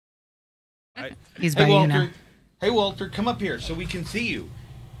He's by you now. Hey, Walter, come up here so we can see you.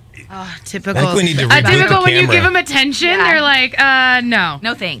 Oh, typical. Like we need to reboot typical when the you give camera. them attention, they're like, no.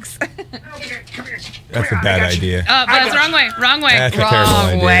 No thanks. That's a bad idea. Oh, but it's wrong way. Wrong way. That's a terrible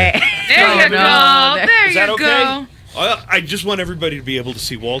idea. way. There you go. There Is that you okay? go. I just want everybody to be able to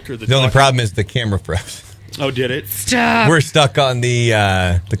see Walter. The only problem is the camera froze. Oh, did it? Stop. We're stuck on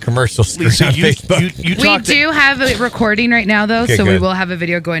the commercial screen Lisa, on you Facebook. We do have it recording right now, though, Okay, so we good. will have a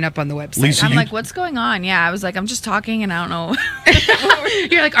video going up on the website. Lisa, I'm like, what's going on? Yeah, I was like, I'm just talking and I don't know.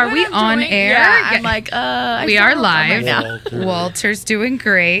 You're like, are we on air? Yeah, I'm like, we are live. Right now. Walter's doing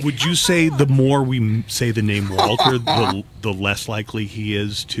great. Would you say the more we say the name Walter, the less likely he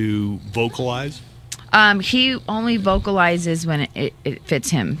is to vocalize? He only vocalizes when it fits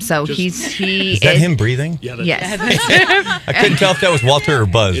him. So he Is that him breathing? Yeah. Yes. I couldn't tell if that was Walter or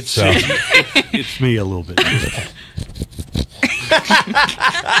Buzz. It's me a little bit. You're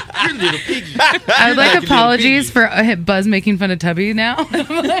a little piggy. I would like apologies for Buzz making fun of Tubby now.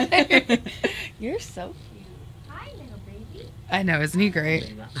 You're so cute. Hi, little baby. I know, isn't he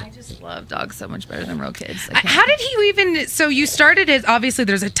great? I just love dogs so much better than real kids. How did he even? So you started as obviously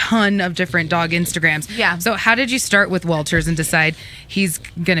there's a ton of different dog Instagrams. Yeah. So how did you start with Walters and decide he's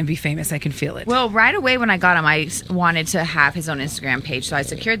gonna be famous? I can feel it. Well, right away when I got him, I wanted to have his own Instagram page. So I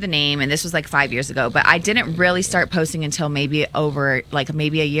secured the name, and this was like 5 years ago. But I didn't really start posting until maybe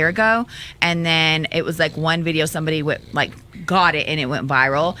a year ago. And then it was like one video somebody got it and it went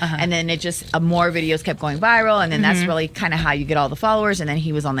viral. And then it just more videos kept going viral. And then that's really kind of how you get all the followers. And then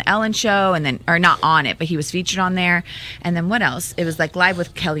he was on the Ellen show, and then or not on it, but he was featured on there. And then what else? It was like live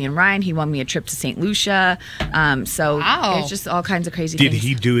with Kelly and Ryan. He won me a trip to St. Lucia. So it's just all kinds of crazy things. Did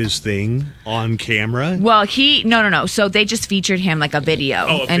he do his thing on camera? Well, no. So they just featured him like a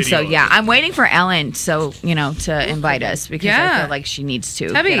video. So yeah, I'm waiting for Ellen. So to invite us because I feel like she needs to.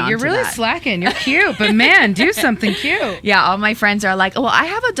 Tubby, you're really slacking. You're cute, but man, do something cute. Yeah, all my friends are like, well, I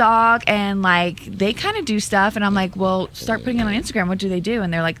have a dog, and like they kind of do stuff, and I'm like, well, start putting it on Instagram. What do they do?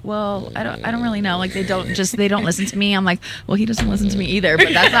 And they're like, well, I don't really know. Like they don't listen to me. I'm like, well, he doesn't listen to me either.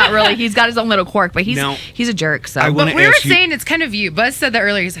 But that's not really. He's got his own little quirk, but he's a jerk. So, but we were saying it's kind of you. Buzz said that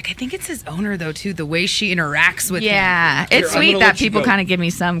earlier. He's like, I think it's his owner though too. The way she interacts with him. Yeah, it's sweet that people kind of give me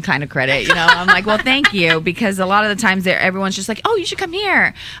some kind of credit. I'm like, well, thank you, because a lot of the times everyone's just like, oh, you should come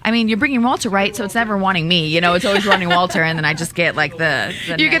here. I mean, you're bringing Walter, right? So it's never wanting me. It's always running Walter, and then I just get like the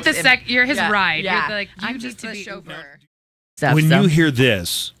you get the you're his ride. Yeah, you're I'm just the the chauffeur. When you hear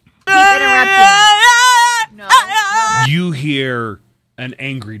this, you hear an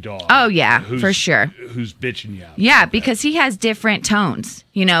angry dog. Oh yeah, for sure. Who's bitching you out? Yeah, because he has different tones.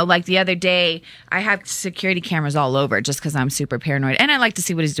 Like the other day, I have security cameras all over just because I'm super paranoid. And I like to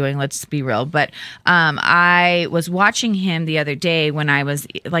see what he's doing, let's be real. But I was watching him the other day when I was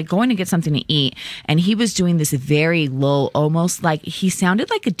like going to get something to eat. And he was doing this very low, almost like he sounded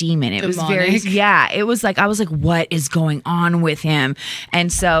like a demon. It was it was like, I was like, what is going on with him?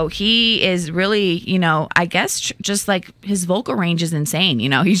 And so he is really, I guess just like his vocal range is insane.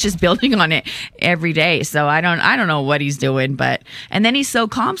 He's just building on it every day. So I don't know what he's doing, and then he's so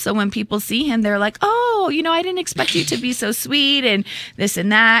calm. So when people see him, they're like, oh, I didn't expect you to be so sweet and this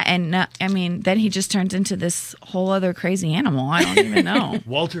and that. And I mean, then he just turns into this whole other crazy animal. I don't even know.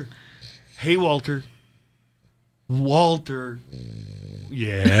 Walter. Hey, Walter. Walter.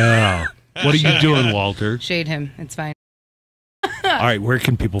 Yeah. What are you doing, Walter? Shade him. It's fine. All right. Where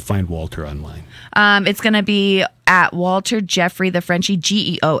can people find Walter online? It's going to be at Walter Geoffrey, the Frenchie,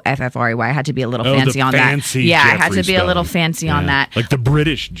 Geoffrey. I had to be a little fancy on that. Yeah, I had to be a little fancy on that. Like the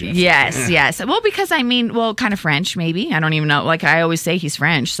British Geoffrey. Yes. Well, because kind of French, maybe. I don't even know. Like I always say he's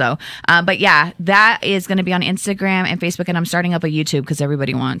French. So, but yeah, that is going to be on Instagram and Facebook. And I'm starting up a YouTube because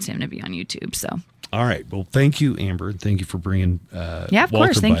everybody wants him to be on YouTube. So. All right. Well, thank you, Amber. Thank you for bringing yeah, of Walter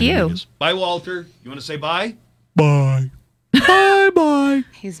course. Thank you. Bye, Walter. You want to say bye? Bye. Bye.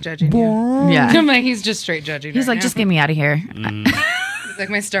 He's judging you. Yeah. He's just straight judging. He's like, just get me out of here. He's like,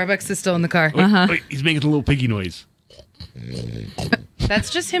 my Starbucks is still in the car. Wait, he's making a little piggy noise. That's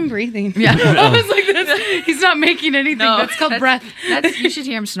just him breathing. Yeah. I was like, he's not making anything. That's called breath. You should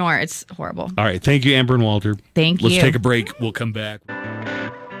hear him snore. It's horrible. All right. Thank you, Amber and Walter. Thank you. Let's take a break. We'll come back.